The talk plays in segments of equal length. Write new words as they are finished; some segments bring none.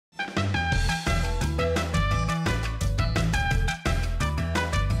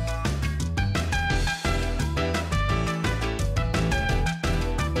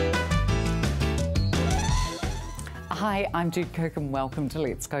Hey, I'm Jude Kirk and welcome to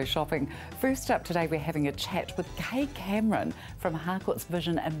Let's Go Shopping. First up today, we're having a chat with Kay Cameron from Harcourt's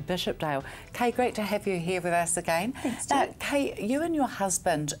Vision in Bishopdale. Kay, great to have you here with us again. Thanks, Now, Jude. Kay, you and your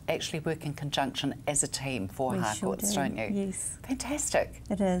husband actually work in conjunction as a team for Harcourt's, sure don't you? Yes. Fantastic.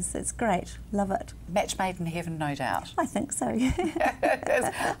 It is. It's great. Love it. Match made in heaven, no doubt. I think so.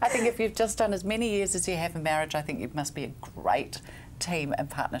 I think if you've just done as many years as you have in marriage, I think you must be a great team and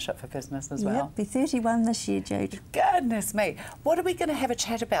partnership for business as well. Yep, be 31 this year, Jude. Goodness me. What are we going to have a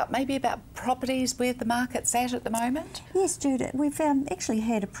chat about? Maybe about properties, where the market's at the moment? Yes, Jude, we've actually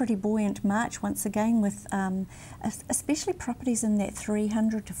had a pretty buoyant March once again with especially properties in that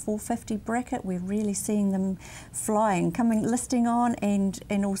 300 to 450 bracket. We're really seeing them flying, listing on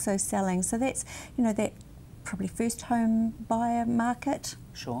and also selling. So that's, you know, that probably first home buyer market.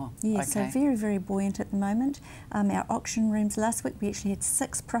 Sure. Yeah, okay. so very, very buoyant at the moment. Our auction rooms last week, we actually had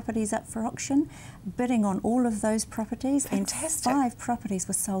 6 properties up for auction, bidding on all of those properties. Fantastic. And 5 properties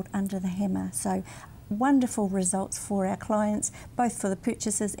were sold under the hammer. So wonderful results for our clients, both for the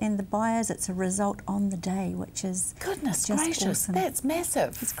purchasers and the buyers. It's a result on the day, which is Goodness just gracious, awesome. that's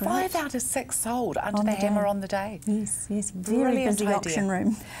massive. It's great. 5 out of 6 sold under On the the hammer day. on the day. Yes, yes, very Brilliant busy idea. auction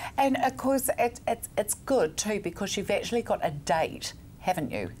room. And of course, it's good too because you've actually got a date,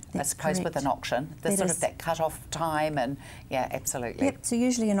 haven't you? That's I suppose correct. with an auction, the That sort is. of that cut-off time, and yeah, absolutely. Yep, so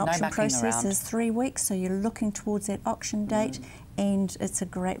usually an No auction mucking process around. is 3 weeks, so you're looking towards that auction date, and it's a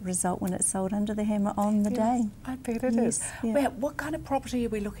great result when it's sold under the hammer on the day. I bet it Yes, is. yeah. Well, what kind of property are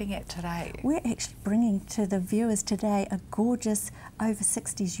we looking at today? We're actually bringing to the viewers today a gorgeous over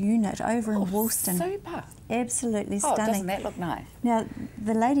 60s unit over in Woolston. Super. Absolutely Oh, stunning. doesn't that look nice? Now,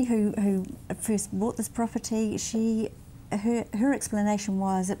 the lady who first bought this property, her explanation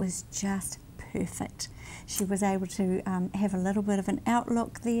was it was just perfect. She was able to have a little bit of an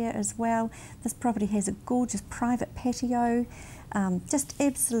outlook there as well. This property has a gorgeous private patio, just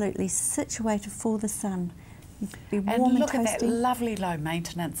absolutely situated for the sun. Be warm And look and at toasty. that lovely low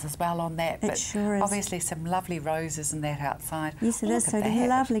maintenance as well on that. It sure is. Obviously some lovely roses and that outside. Yes, it Look is. at So that.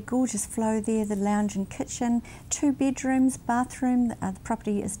 lovely, gorgeous flow there, the lounge and kitchen, 2 bedrooms, bathroom. The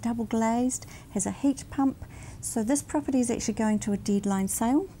property is double glazed, has a heat pump. So this property is actually going to a deadline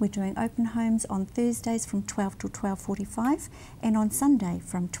sale. We're doing open homes on Thursdays from 12 till 12:45 and on Sunday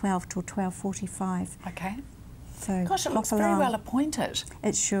from 12 till 12:45. Okay. So Gosh, it hop looks very along. well appointed.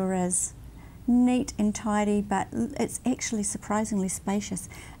 It sure is. Neat and tidy, but it's actually surprisingly spacious.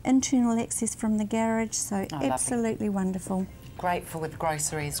 Internal access from the garage, so lovely. absolutely wonderful. Great for with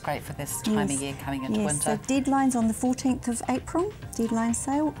groceries, great for this time of year coming into yes. winter. So deadline's on the 14th of April, deadline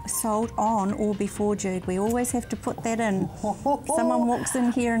sale, sold on or before, Jude. We always have to put that in. Someone walks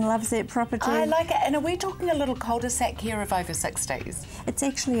in here and loves that property. I like it. And are we talking a little cul-de-sac here of over 60s? It's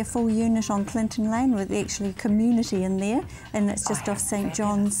actually a full unit on Clinton Lane with actually a community in there, and it's just off St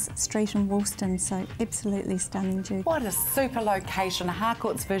John's Street in Woolston, so absolutely stunning, Jude. What a super location.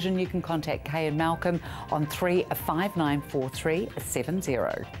 Harcourt's Vision. You can contact Kay and Malcolm on 3594370.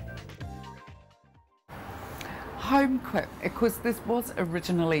 Home Quip, of course this was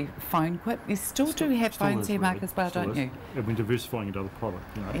originally Phone Quip. You still do have phones here, Mark, as well, don't you? And we're diversifying into other product,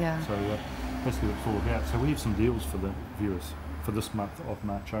 you know. Yeah. So basically what it's all about. So we have some deals for the viewers for this month of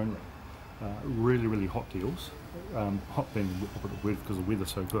March only. Really, really hot deals. Hot being the opposite word because the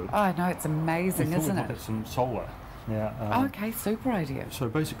weather's so good. Oh, no, it's amazing, isn't We've it? got some solar. Now, Okay, super idea. so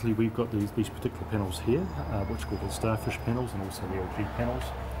basically we've got these particular panels here, which are called the Starfish panels and also the LG panels.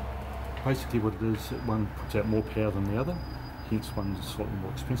 Basically what it is, one puts out more power than the other, hence one's slightly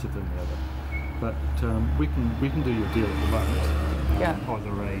more expensive than the other. But we can do your deal at the moment. Yeah. Either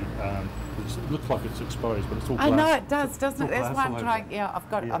it looks like it's exposed, but it's all glass. I know it does, doesn't it? It's all That's glass why I'm all over trying. it. Yeah, I've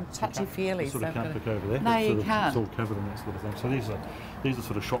got. Yeah, I'm touchy-feely. You sort of I've can't got look to- over there. No, It's you sort of- can't. It's all covered and that sort of thing. So these are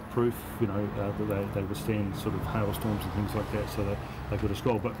sort of shock-proof, you know, that they withstand sort of hailstorms and things like that. So they're good as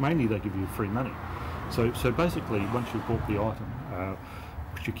gold. But mainly they give you free money. So basically, once you've bought the item,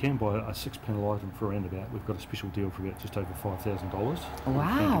 which you can buy a 6-panel item for around about. We've got a special deal for about just over $5,000. We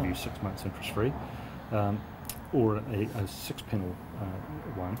Wow. can give you 6 months interest-free. Or a 6-panel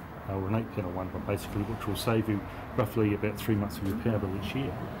one, or an 8-panel one, but basically which will save you roughly about 3 months of your power bill each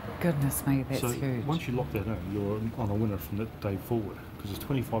year. Goodness me, that's So huge. once you lock that in, you're on a winner from that day forward, because there's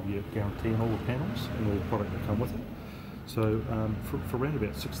 25-year guarantee on all the panels and all the product that come with it. So for around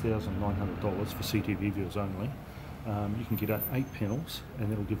about $6,900 for CTV viewers only, you can get 8 panels, and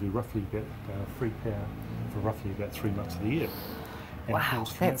that'll give you roughly about free power for roughly about 3 months of the year. And of Wow,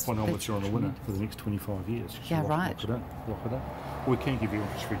 course, from that that's point onwards, you're on a winner tremendous. for the next 25 years. Yeah, right. Lock it up. We can give you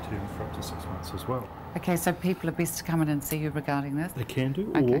interest-free term for up to 6 months as well. Okay, so people are best to come in and see you regarding this? They can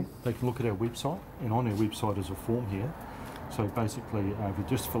do, Okay. or they can look at our website, and on our website is a form here, So basically, if you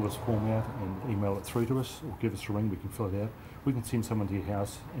just fill this form out and email it through to us, or give us a ring, we can fill it out. We can send someone to your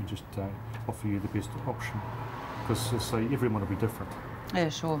house and just offer you the best option. Because, as I say, everyone will be different. Yeah,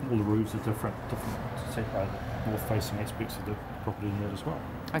 sure. All the roofs are different north-facing aspects of the property in that as well.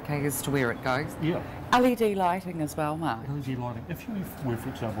 Okay, as to where it goes. Yeah. LED lighting as well, Mark. LED lighting. If you were, for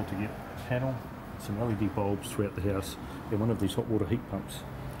example, to get a panel, some LED bulbs throughout the house, and one of these hot water heat pumps,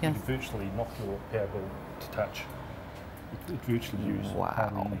 Yes. you can virtually knock your power bill to touch. It virtually uses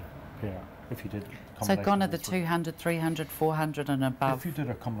hardly any power if you did. So gone are the 200, 300, 400 and above. If you did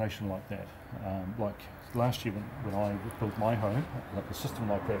a combination like that, like last year when I built my home, like a system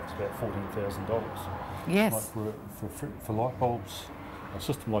like that was about $14,000. Yes. Like for light bulbs, a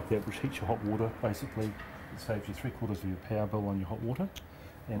system like that which heats your hot water, basically it saves you 3/4 of your power bill on your hot water,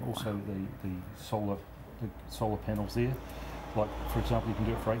 and also the solar panels there. Like for example, you can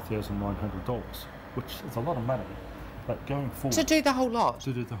do it for $8,900, which is a lot of money. But going forward, To do the whole lot?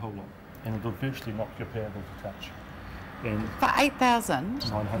 to do the whole lot, and it'll virtually knock your power bill to touch. And For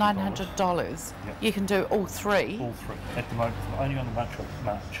 $8,900, Yep. you can do all three. all three at the moment, only on the March,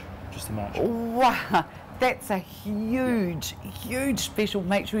 just the March. Wow, that's a huge, huge special.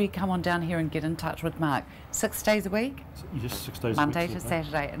 Make sure you come on down here and get in touch with Mark. 6 days a week? Just 6 days Monday a week. to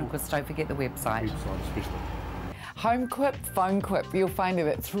Saturday, and of course don't forget the website. Website especially. Home Quip, Phone Quip, you'll find it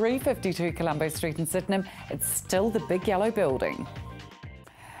at 352 Colombo Street in Sydenham. It's still the big yellow building.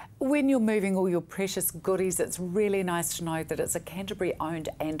 When you're moving all your precious goodies, it's really nice to know that it's a Canterbury owned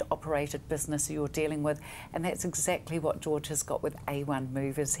and operated business you're dealing with, and that's exactly what George has got with A1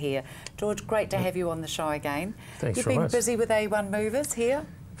 Movers here. George, great to have you on the show again. Thanks You've very been much. busy with A1 Movers here?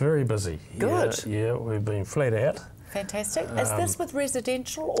 Very busy. Good. Yeah, we've been flat out. Fantastic. Is this with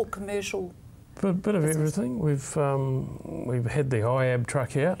residential or commercial? Bit of everything. We've had the IAB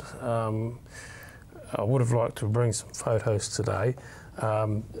truck out. I would have liked to bring some photos today,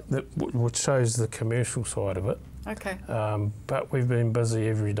 which shows the commercial side of it. Okay. But we've been busy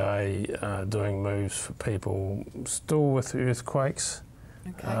every day doing moves for people, still with earthquakes.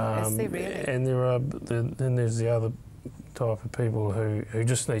 Okay. Is there really? And then there's the other type of people who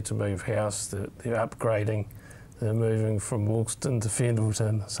just need to move house. They're upgrading. They're moving from Wilkeston to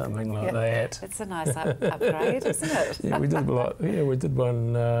Fendleton, something like that. It's a nice upgrade, isn't it? Yeah, we did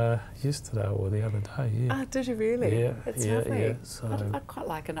one yesterday or the other day. Yeah. Oh, did you really? Yeah, It's yeah, lovely. yeah. So, I'd quite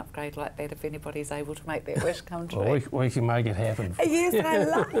like an upgrade like that if anybody's able to make that wish come true. well, we can make it happen. Yes, I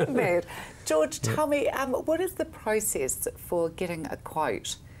love that. George, tell me, what is the process for getting a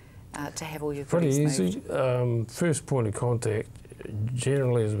quote to have all your Pretty goodies easy. moved? First point of contact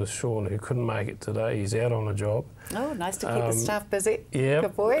generally is with Sean, who couldn't make it today. He's out on a job. Oh, nice to keep the staff busy. Yeah,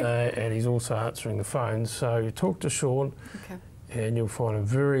 Good boy. and he's also answering the phone. So you talk to Sean, Okay. and you'll find him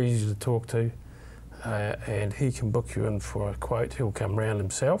very easy to talk to, and he can book you in for a quote. He'll come round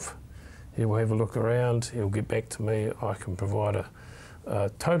himself. He'll have a look around. He'll get back to me. I can provide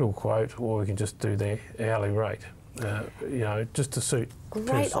a total quote, or we can just do the hourly rate. Just to suit.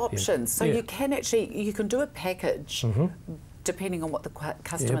 Great options. So Yeah. you can do a package depending on what the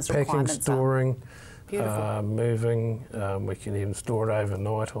customer's packing, requirements storing, Beautiful. moving. We can even store it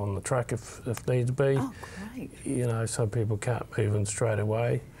overnight on the truck if needs be. are. Oh, great. Some people can't move in straight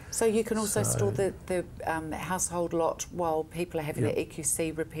away. So you can also store the household lot while people are having Yep. their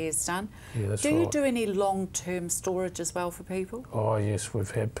EQC repairs done. Yeah, that's Do you right. do any long-term storage as well for people? Oh yes,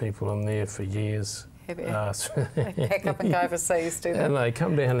 we've had people in there for years. Have you? They pack up and go overseas, do they? And they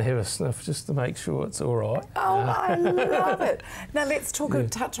come down and have a sniff just to make sure it's all right. Oh, I love it. Now let's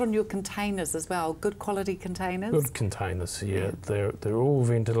touch on your containers as well. Good quality containers. Good containers, yeah. They're all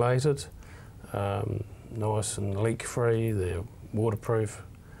ventilated, nice and leak-free. They're waterproof,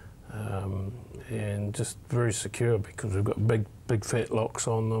 and just very secure because we've got big fat locks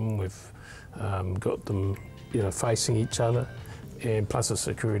on them. We've got them, facing each other, and plus a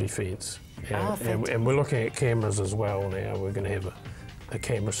security fence. And we're looking at cameras as well now. We're going to have a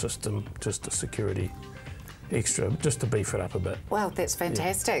camera system, just a security extra, just to beef it up a bit. Well, that's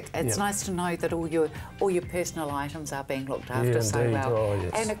fantastic. It's nice to know that all your personal items are being looked after so indeed. well. Oh,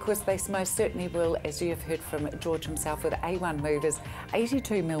 yes. And of course, they most certainly will, as you have heard from George himself with A1 Movers,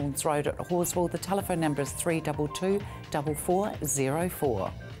 82 Milnes Road at Horswell. The telephone number is 322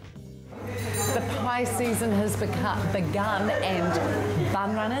 4404. The pie season has begun and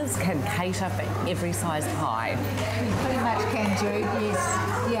bun runners can cater for every size pie. We pretty much can do,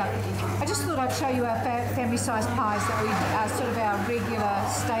 yes. Yeah. I just thought I'd show you our family-sized pies that we are sort of our regular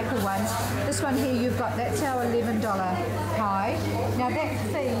staple ones. This one here you've got, that's our $11 pie. Now that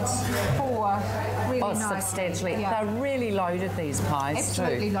feeds four really nice. Substantially. Yeah. They're really loaded, these pies.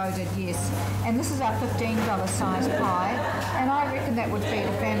 Absolutely loaded, yes. And this is our $15 size pie. And I reckon that would feed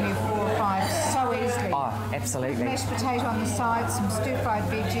a family of 4 or 5 so easily. Oh, absolutely. Mashed potato on the side, some stir-fried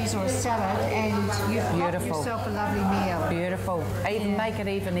veggies or a salad, and you've got yourself a lovely meal. Beautiful. Even make it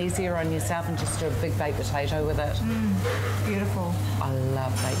even easier on yourself and just do a big baked potato with it. Beautiful. I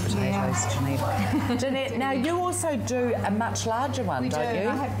love baked potatoes, Jeanette. Jeanette, now you also do a much larger one, don't you?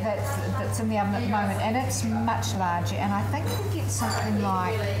 I have that's in the oven at the moment, and it's much larger, and I think we get something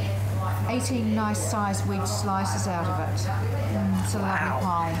like 18 nice sized wedge slices out of it. It's a lovely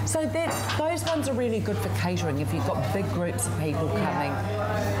pie. So those ones are really good for catering if you've got big groups of people coming.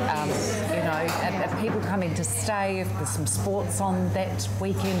 You know, if people coming to stay, if there's some sports on that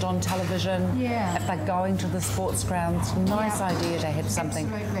weekend on television, if they're going to the sports grounds, nice idea to have something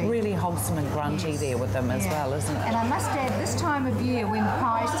really wholesome and grungy there with them as well, isn't it? And I must add, this time of year when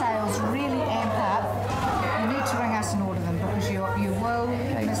pie sales really amp up, you need to ring us and order them because you will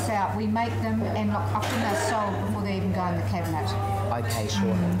miss out. We make them and often they're sold before they even go in the cabinet. Okay,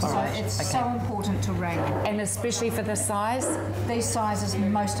 sure. So it's so important to ring. And especially for the size? These sizes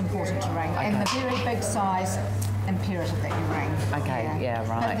most important to ring. And the very big size, imperative that you ring. Okay, yeah,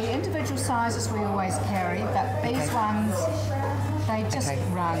 right. But the individual sizes we always carry, but these ones, they just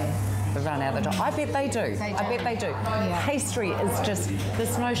run. They run out the door. I bet they do. I bet they do. Yeah. Pastry is just,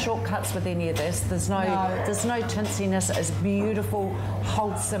 there's no shortcuts with any of this. There's no tinsiness. It's beautiful,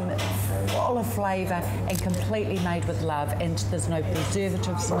 wholesome, full of flavour and completely made with love, and there's no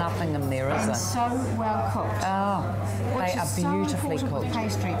preservatives, nothing in there, is there? And so well cooked. Oh, they are beautifully so cooked. With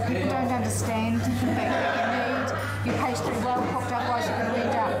pastry. People don't understand the fact that you need your pastry well cooked, otherwise you're going to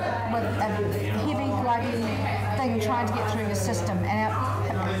end up with a heavy, bloody thing trying to get through your system. And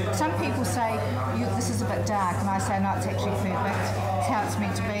some people say, this is a bit dark, and I say, no, it's actually perfect. It's how it's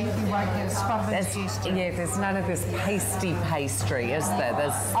meant to be. You won't get a spot of indigestion. Yeah, there's none of this pasty pastry, is there?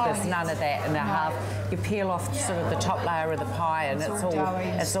 There's none of that in a half. You peel off sort of the top layer of the pie, and it's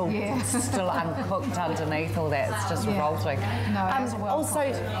all still uncooked underneath all that. It's just revolting. No, it's well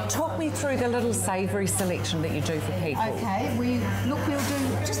also, cooked. talk me through the little savoury selection that you do for people. Okay, we'll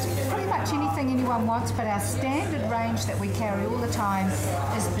do just pretty much anything anyone wants, but our standard range that we carry all the time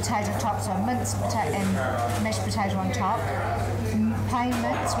is potato top, so minced potato and mashed potato on top, plain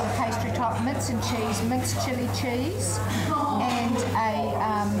mince with pastry top, mince and cheese, minced chili cheese, and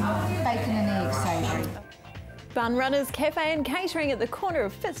a bacon and egg savoury. Bun Runners Cafe and Catering at the corner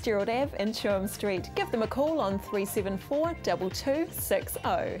of Fitzgerald Ave and Chewham Street. Give them a call on 374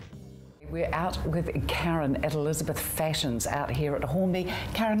 2260. We're out with Karen at Elizabeth Fashions out here at Hornby.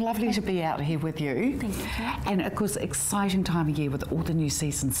 Karen, lovely to be out here with you. Thank you. And of course, exciting time of year with all the new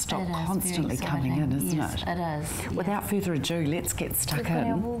season stock constantly coming in, isn't it? It is. Without further ado, let's get stuck We've got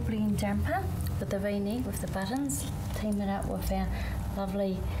our in. wool blend jumper with the V-neck with the buttons. Team it up with our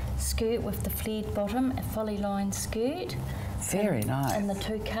lovely skirt with the flared bottom, a fully lined skirt. Very nice. In the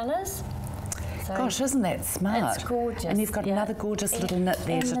 2 colours. So gosh, isn't that smart? It's gorgeous. And you've got another gorgeous little knit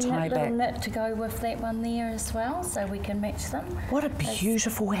there to tie back. And little knit to go with that one there as well, so we can match them. What a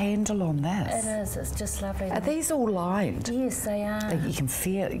beautiful handle on this. It is. It's just lovely. Are these all lined? Yes, they are. You can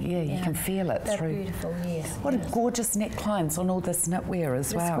feel, you can feel it They're through. Beautiful, yes. What a gorgeous necklines on all this knitwear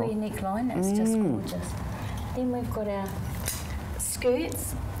as well. The square neckline, it's just gorgeous. Then we've got our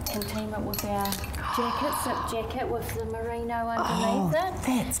skirts. And team it with our jacket, zip jacket with the merino underneath it.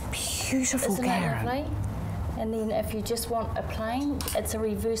 That's beautiful, Isn't Karen. it lovely? And then if you just want a plain, it's a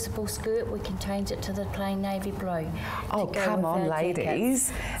reversible skirt, we can change it to the plain navy blue. Oh, come on,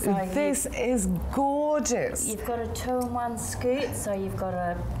 ladies. So this is gorgeous. You've got a 2-in-1 skirt, so you've got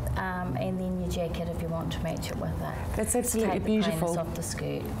a, and then your jacket if you want to match it with it. That's absolutely beautiful. Take the off the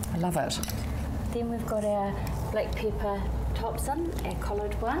skirt. I love it. Then we've got our black pepper tops in, our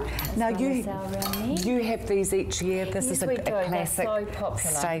collared one. Now you have these each year. This is a classic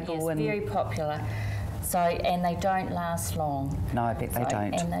staple. Yes, very popular. So, and they don't last long. No, I bet they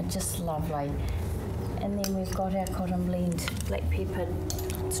don't. And they're just lovely. And then we've got our cotton blend black pepper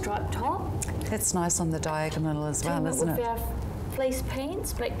striped top. That's nice on the diagonal as well, isn't it? With our fleece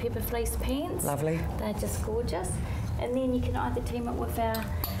pants, black pepper fleece pants. Lovely. They're just gorgeous. And then you can either team it with our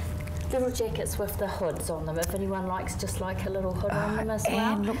little jackets with the hoods on them, if anyone likes just like a little hood on them as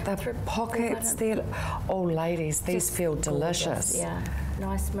well. And look, the pockets there. Oh, ladies, these feel delicious. Yeah.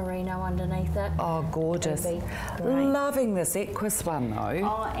 nice merino underneath it. Oh, gorgeous. Loving this Equus one though.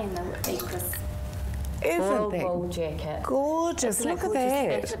 Oh, and the Equus Isn't that wool jacket. gorgeous? Look at that.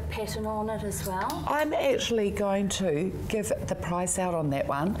 Gorgeous pattern on it as well. I'm actually going to give the price out on that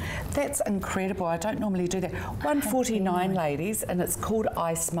one. That's incredible. I don't normally do that. $149, ladies, and it's called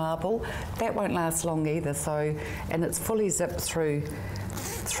Ice Marble. That won't last long either, so, and it's fully zipped through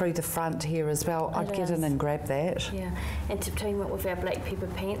the front here as well. I'd get in and grab that. Yeah, and to team it with our black pepper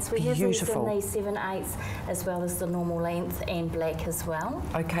pants, we have these in these 7/8 as well as the normal length and black as well.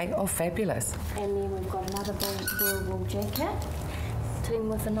 Okay, oh fabulous. And then we've got another wool jacket, team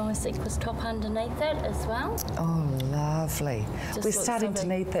with a nice Equus top underneath it as well. Oh, lovely. Just We're starting to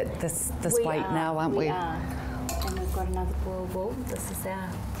need that this weight now, aren't we? We are. And we've got another wool. This is our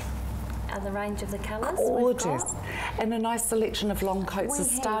other range of the colours. Gorgeous. And a nice selection of long coats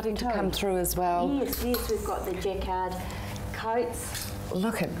is starting to come through as well. Yes, we've got the jacquard coats.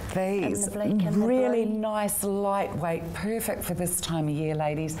 Look at these. And the black and the really grey. nice, lightweight, perfect for this time of year,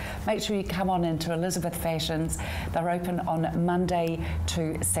 ladies. Make sure you come on into Elizabeth Fashions. They're open on Monday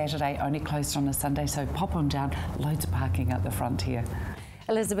to Saturday, only closed on a Sunday, so pop on down. Loads of parking at the front here.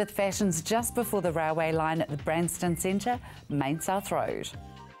 Elizabeth Fashions just before the railway line at the Branston Centre, Main South Road.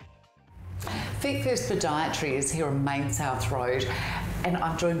 Feet First Podiatry is here on Main South Road, and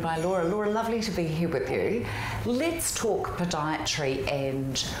I'm joined by Laura. Laura, lovely to be here with you. Let's talk podiatry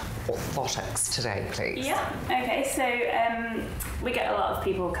and orthotics today, please. Yeah, okay, so we get a lot of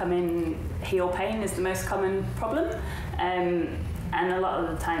people come in, heel pain is the most common problem, and a lot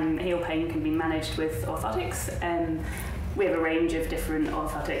of the time heel pain can be managed with orthotics. We have a range of different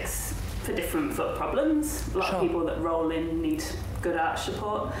orthotics for different foot problems. A lot of people that roll in need good arch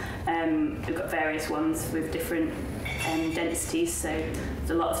support. We've got various ones with different densities, so there's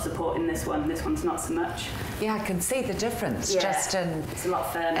a lot of support in this one. This one's not so much. Yeah, I can see the difference just in, it's a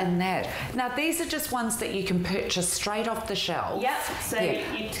lot firmer. in that. Now, these are just ones that you can purchase straight off the shelf. Yeah, so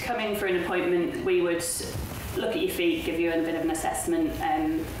you'd come in for an appointment, we would look at your feet, give you a bit of an assessment,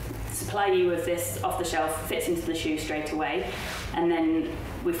 supply you with this off the shelf, fits into the shoe straight away, and then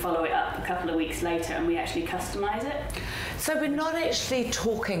we follow it up a couple of weeks later and we actually customise it. So we're not actually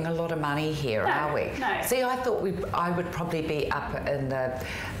talking a lot of money here, are we? No. See, I thought I would probably be up in the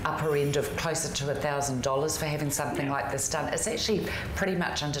upper end of closer to $1,000 for having something like this done. It's actually pretty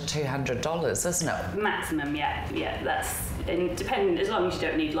much under $200, isn't it? Maximum, yeah. That's independent, as long as you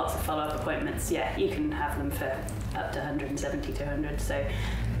don't need lots of follow-up appointments. Yeah, you can have them for up to 170, 200. So.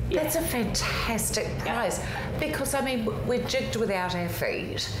 Yeah. That's a fantastic price because, I mean, we're jigged without our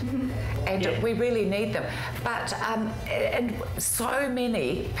feet and we really need them. But and so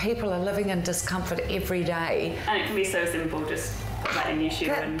many people are living in discomfort every day. And it can be so simple, just put that in your shoe.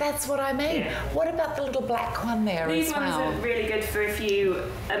 That's what I mean. Yeah. What about the little black one there These as well? These ones are really good for if you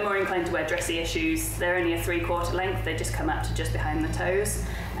are more inclined to wear dressier shoes. They're only a 3/4 length. They just come up to just behind the toes.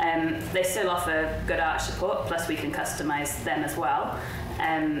 They still offer good arch support, plus we can customise them as well.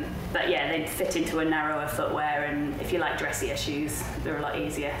 But yeah, they fit into a narrower footwear, and if you like dressier shoes, they're a lot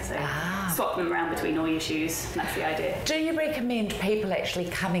easier. So swap them around between all your shoes. That's the idea. Do you recommend people actually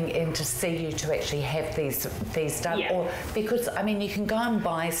coming in to see you to actually have these done? Yeah. Or because, I mean, you can go and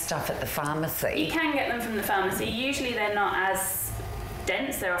buy stuff at the pharmacy. You can get them from the pharmacy. Usually they're not as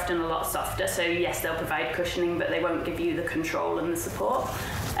dense, they're often a lot softer, so yes, they'll provide cushioning, but they won't give you the control and the support.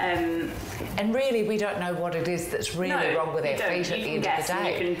 And really, we don't know what it is that's really wrong with our feet at the end of the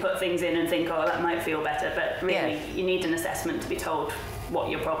day. You can put things in and think, oh, that might feel better, but really, you need an assessment to be told what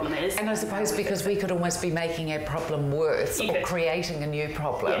your problem is. And I suppose because we could almost be making a problem worse or creating a new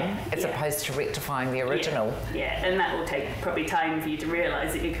problem as opposed to rectifying the original. Yeah, and that will take probably time for you to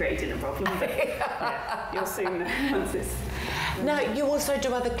realise that you're creating a problem, but you'll soon know once it's... No, you also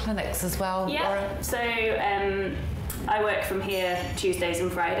do other clinics as well? Yeah, so I work from here Tuesdays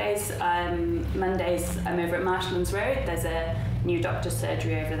and Fridays. Mondays I'm over at Marshlands Road. There's a new doctor's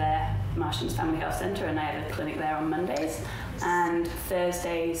surgery over there, Marshlands Family Health Centre, and I have a clinic there on Mondays. And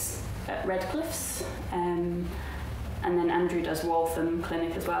Thursdays at Redcliffe's. And then Andrew does Waltham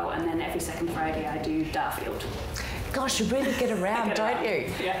Clinic as well, and then every second Friday I do Darfield. Gosh, you really get around, don't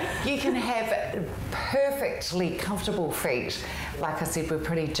you? Yeah. You can have perfectly comfortable feet. Like I said, we're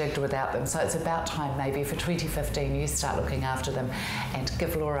pretty jigged without them, so it's about time maybe for 2015 you start looking after them, and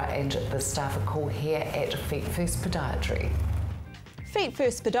give Laura and the staff a call here at Feet First Podiatry. Feet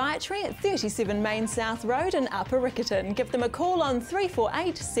First Podiatry at 37 Main South Road in Upper Riccarton. Give them a call on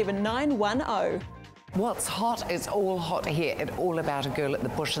 348 7910. What's hot is all hot here at All About a Girl at the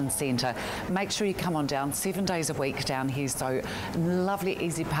Bush and Centre. Make sure you come on down 7 days a week down here, so lovely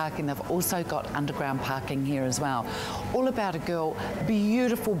easy parking. They've also got underground parking here as well. All About a Girl,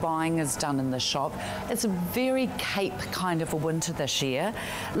 beautiful buying is done in the shop. It's a very Cape kind of a winter this year.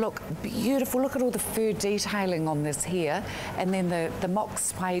 Look, beautiful, look at all the fur detailing on this here, and then the mock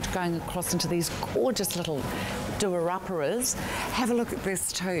suede going across into these gorgeous little doer-upperers. Have a look at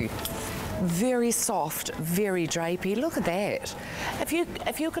this too. Very soft, very drapey. Look at that. If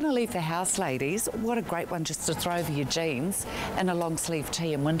you're going to leave the house, ladies, what a great one just to throw over your jeans and a long sleeve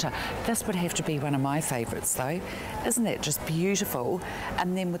tee in winter. This would have to be one of my favourites though. Isn't that just beautiful?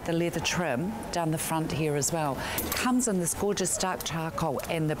 And then with the leather trim down the front here as well. Comes in this gorgeous dark charcoal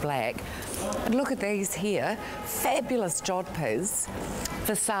and the black. And look at these here, fabulous jodhpurs.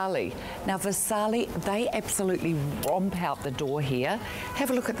 Vasali. Now Vasali, they absolutely romp out the door here. Have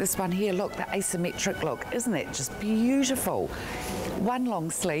a look at this one here, look, the asymmetric look. Isn't it just beautiful? One long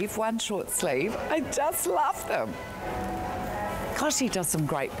sleeve, one short sleeve. I just love them. Gosh, he does some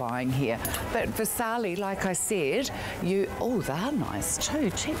great buying here. But Vasali, like I said, oh, they're nice too.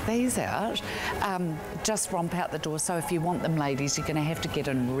 Check these out. Just romp out the door. So if you want them, ladies, you're going to have to get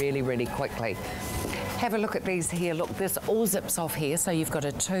in really, really quickly. Have a look at these here. Look, this all zips off here, so you've got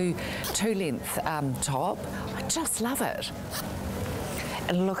a two length top. I just love it.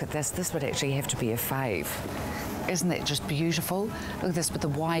 And look at this. This would actually have to be a fave. Isn't that just beautiful? Look at this with the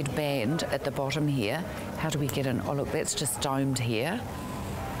wide band at the bottom here. How do we get in? Oh, look, that's just domed here.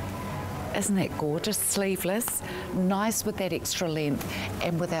 Isn't that gorgeous? Sleeveless, nice with that extra length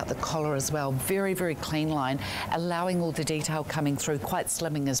and without the collar as well. Very, very clean line, allowing all the detail coming through, quite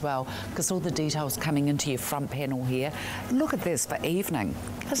slimming as well, because all the detail's coming into your front panel here. Look at this for evening.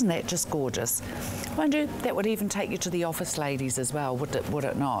 Isn't that just gorgeous? Mind you, that would even take you to the office, ladies, as well, would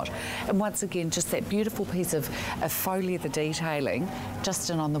it not? And once again, just that beautiful piece of faux leather detailing just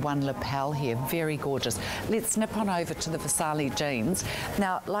in on the one lapel here. Very gorgeous. Let's nip on over to the Vasali jeans.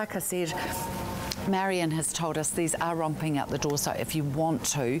 Now, like I said, Marion has told us these are romping out the door, so if you want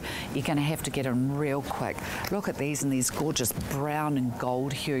to, you're going to have to get in real quick. Look at these in these gorgeous brown and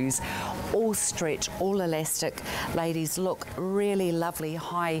gold hues, all stretch, all elastic. Ladies, look, really lovely,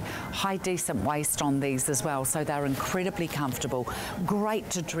 high decent waist on these as well, so they're incredibly comfortable. Great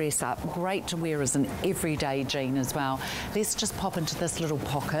to dress up, great to wear as an everyday jean as well. Let's just pop into this little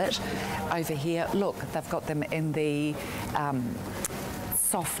pocket over here. Look, they've got them in the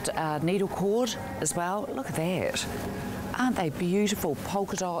soft needle cord as well. Look at that. Aren't they beautiful?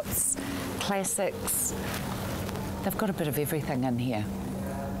 Polka dots, classics. They've got a bit of everything in here.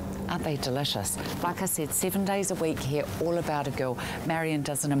 Aren't they delicious? Like I said, 7 days a week here, All About a Girl. Marion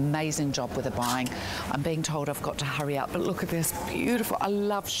does an amazing job with the buying. I'm being told I've got to hurry up, but look at this, beautiful. I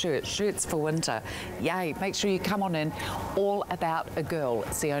love shirts for winter. Yay, make sure you come on in. All About a Girl.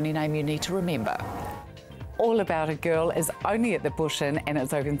 It's the only name you need to remember. All About a Girl is only at the Bush Inn and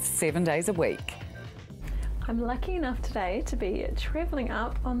it's open 7 days a week. I'm lucky enough today to be travelling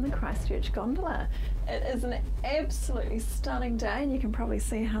up on the Christchurch gondola. It is an absolutely stunning day and you can probably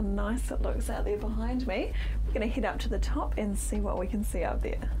see how nice it looks out there behind me. We're going to head up to the top and see what we can see up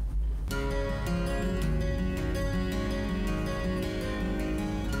there.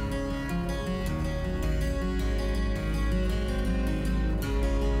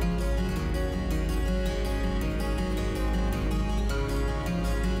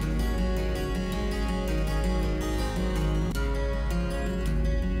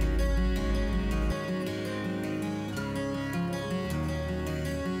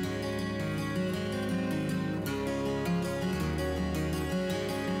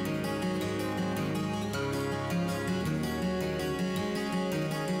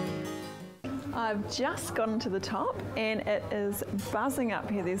 I've just gotten to the top and it is buzzing up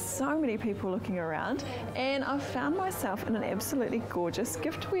here. There's so many people looking around and I've found myself in an absolutely gorgeous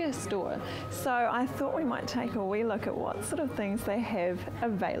giftware store. So I thought we might take a wee look at what sort of things they have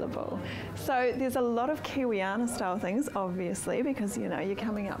available. So there's a lot of Kiwiana style things, obviously, because you know, you're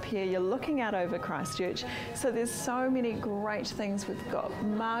coming up here, you're looking out over Christchurch. So there's so many great things. We've got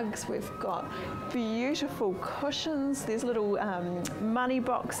mugs, we've got beautiful cushions, there's little money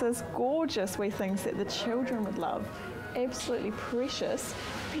boxes, gorgeous wee things that the children would love. Absolutely precious,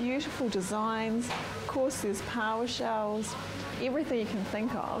 beautiful designs. Of course, there's power shells, everything you can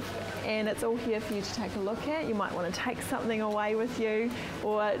think of, and it's all here for you to take a look at. You might want to take something away with you,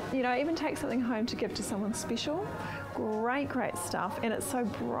 or you know, even take something home to give to someone special. Great stuff, and it's so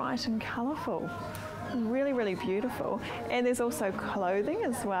bright and colourful. really, really beautiful. And there's also clothing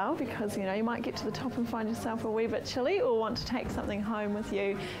as well, because you know, you might get to the top and find yourself a wee bit chilly, or want to take something home with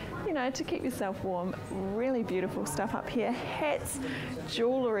you, you know, to keep yourself warm. Really beautiful stuff up here. Hats,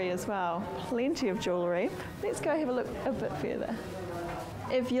 jewellery as well, plenty of jewellery. Let's go have a look a bit further.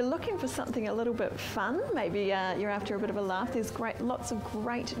 If you're looking for something a little bit fun, maybe you're after a bit of a laugh, there's lots of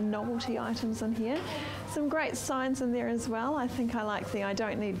great novelty items in here. Some great signs in there as well. I think I like the "I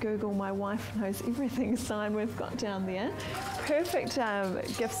don't need Google, my wife knows everything" sign we've got down there. Perfect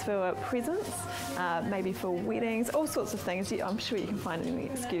gifts for presents, maybe for weddings, all sorts of things. I'm sure you can find any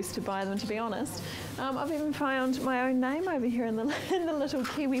excuse to buy them, to be honest. I've even found my own name over here in the little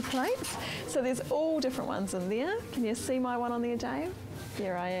kiwi plates. So there's all different ones in there. Can you see my one on there, Dave?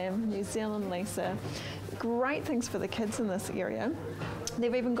 Here I am, New Zealand Lisa. Great things for the kids in this area.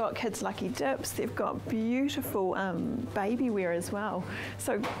 They've even got kids' lucky dips. They've got beautiful baby wear as well.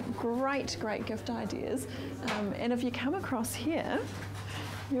 So great gift ideas. And if you come across here,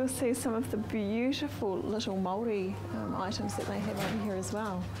 you'll see some of the beautiful little Māori items that they have over here as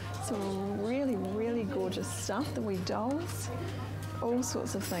well. Some really, really gorgeous stuff. The wee dolls, all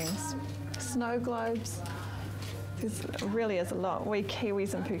sorts of things. Snow globes. There really is a lot. We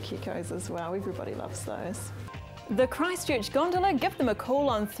Kiwis and Pukekos as well. Everybody loves those. The Christchurch Gondola, give them a call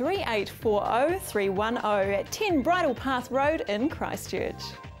on 3840 310 at 10 Bridle Path Road in Christchurch.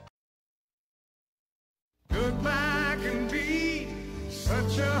 Goodbye can be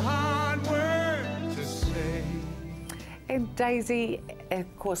such a hard word to say. And Daisy,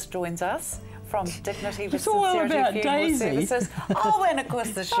 of course, joins us from Dignity with It's all Sincerity about Funeral Daisy. Services. Oh, and of course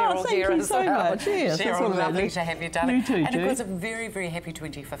the Cheryl thank here you as so well. much. Yes, that's Cheryl, what I lovely do. to have you, darling. You too, and of Ju. course, a very, very happy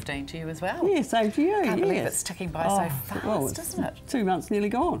 2015 to you as well. Yeah, same to you. Can't believe yes. it's ticking by so fast, well, it's isn't it? 2 months nearly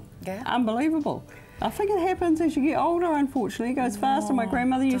gone. Yeah. Unbelievable. I think it happens as you get older, unfortunately. It goes faster. My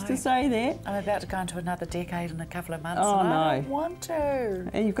grandmother used to say that. I'm about to go into another decade in a couple of months, Oh, and I no. don't want to.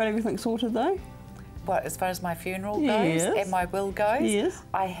 And you've got everything sorted though? What, as far as my funeral goes Yes. and my will goes? Yes.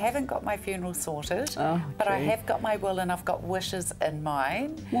 I haven't got my funeral sorted, Oh, but I gee. have got my will and I've got wishes in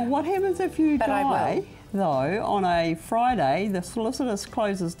mine. Well, what happens if you But I die, will. though, on a Friday? The solicitors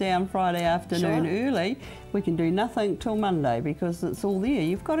closes down Friday afternoon Sure. early. We can do nothing till Monday because it's all there.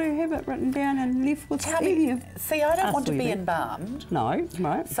 You've got to have it written down and left with Tell me, see, I don't want to be embalmed. No,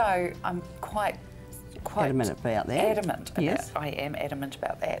 right. So I'm quite adamant about that. Adamant. Yes. I am adamant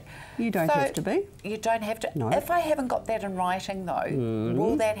about that. You don't So, have to be. You don't have to. No. If I haven't got that in writing, though,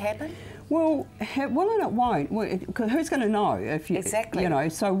 will that happen? Well, and it won't. Because who's going to know if you? Exactly. You know.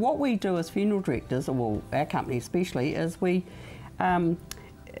 So what we do as funeral directors, or well, our company especially, is we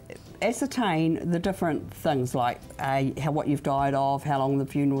ascertain the different things like what you've died of, how long the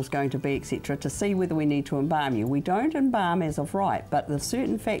funeral's going to be, etc., to see whether we need to embalm you. We don't embalm as of right, but there's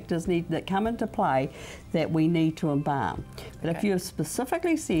certain factors that come into play that we need to embalm. But if you've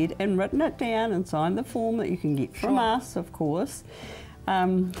specifically said and written it down and signed the form that you can get from us, of course.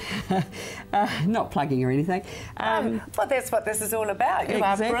 Not plugging or anything. Well, that's what this is all about. You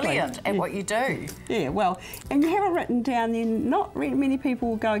Exactly. are brilliant at what you do. Yeah, well, and you have it written down, then not many people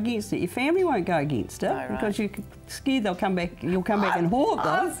will go against it. Your family won't go against it because you're scared they'll come back. You'll come back and haunt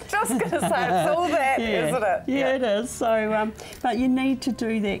them. I was just going to say it's all that, Yeah. isn't it? Yeah, it is. So, but you need to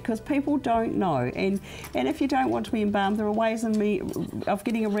do that because people don't know, and if you don't want to be embalmed, there are ways of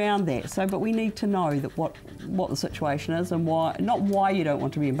getting around that. So, but we need to know that what the situation is and why, not why you don't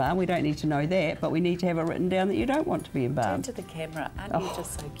want to be embalmed. We don't need to know that, but we need to have it written down that you don't want to be embalmed. Turn to the camera. Aren't you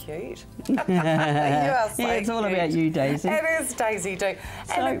just so cute? You are so it's all cute. about you, Daisy. It is, Daisy, too.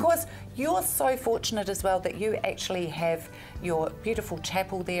 And of course, you're so fortunate as well that you actually have your beautiful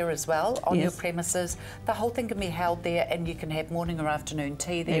chapel there as well on your premises. The whole thing can be held there and you can have morning or afternoon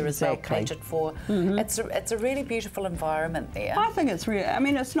tea there as well, catered for. It's a really beautiful environment there. I think it's really, I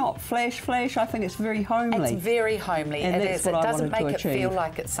mean, it's not flash. I think it's very homely. It's very homely. And it that's is. what It I doesn't wanted make to it feel achieve.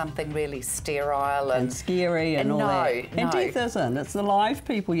 like it's something really sterile and scary and all that. No. And death isn't. It's the live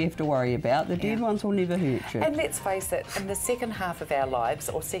people you have to worry about. The dead ones will never hurt you. And let's face it, in the second half of our lives,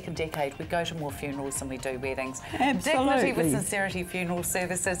 or second decade, we go to more funerals than we do weddings. Absolutely. Dignity with Sincerity Funeral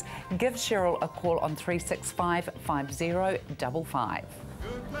Services. Give Cheryl a call on 365 5055.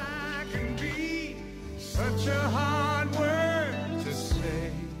 Goodbye can be such a hard word to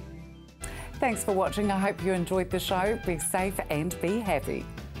say. Thanks for watching. I hope you enjoyed the show. Be safe and be happy.